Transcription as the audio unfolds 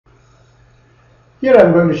Here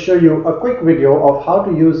I'm going to show you a quick video of how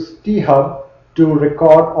to use T-Hub to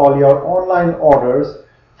record all your online orders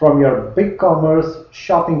from your BigCommerce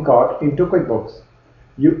shopping cart into QuickBooks.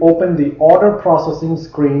 You open the order processing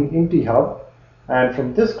screen in T-Hub, and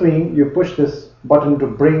from this screen you push this button to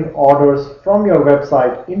bring orders from your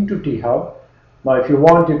website into T-Hub. Now if you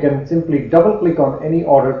want, you can simply double click on any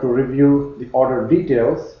order to review the order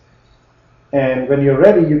details, and when you're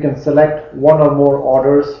ready you can select one or more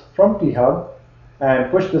orders from T-Hub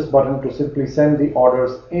and push this button to simply send the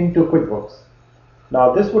orders into QuickBooks.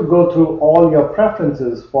 Now this would go through all your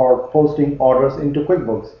preferences for posting orders into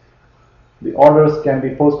QuickBooks. The orders can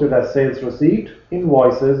be posted as sales receipt,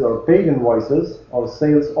 invoices or paid invoices, or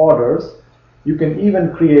sales orders. You can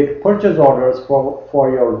even create purchase orders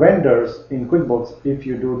for your vendors in QuickBooks if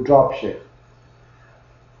you do dropship.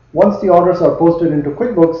 Once the orders are posted into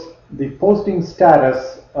QuickBooks, the posting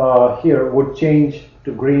status here would change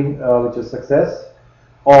to green, which is success,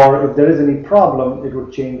 or if there is any problem, it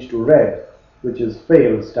would change to red, which is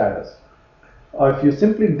failed status. If you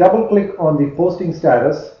simply double click on the posting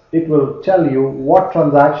status, it will tell you what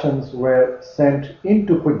transactions were sent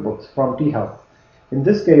into QuickBooks from T-Hub. In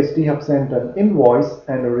this case, T-Hub sent an invoice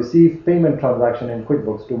and a received payment transaction in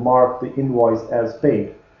QuickBooks to mark the invoice as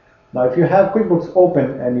paid. Now if you have QuickBooks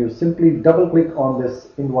open and you simply double click on this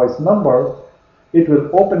invoice number, it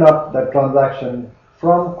will open up that transaction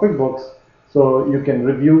from QuickBooks so you can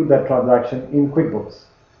review that transaction in QuickBooks.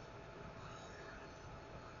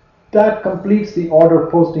 That completes the order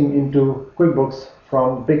posting into QuickBooks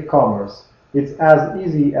from BigCommerce. It's as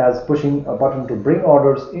easy as pushing a button to bring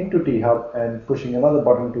orders into T-Hub and pushing another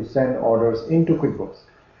button to send orders into QuickBooks.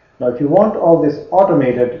 Now if you want all this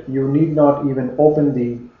automated, you need not even open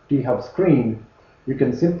the T-Hub screen. You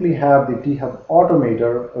can simply have the T-Hub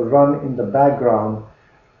automator run in the background,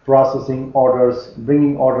 processing orders,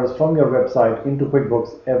 bringing orders from your website into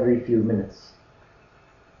QuickBooks every few minutes.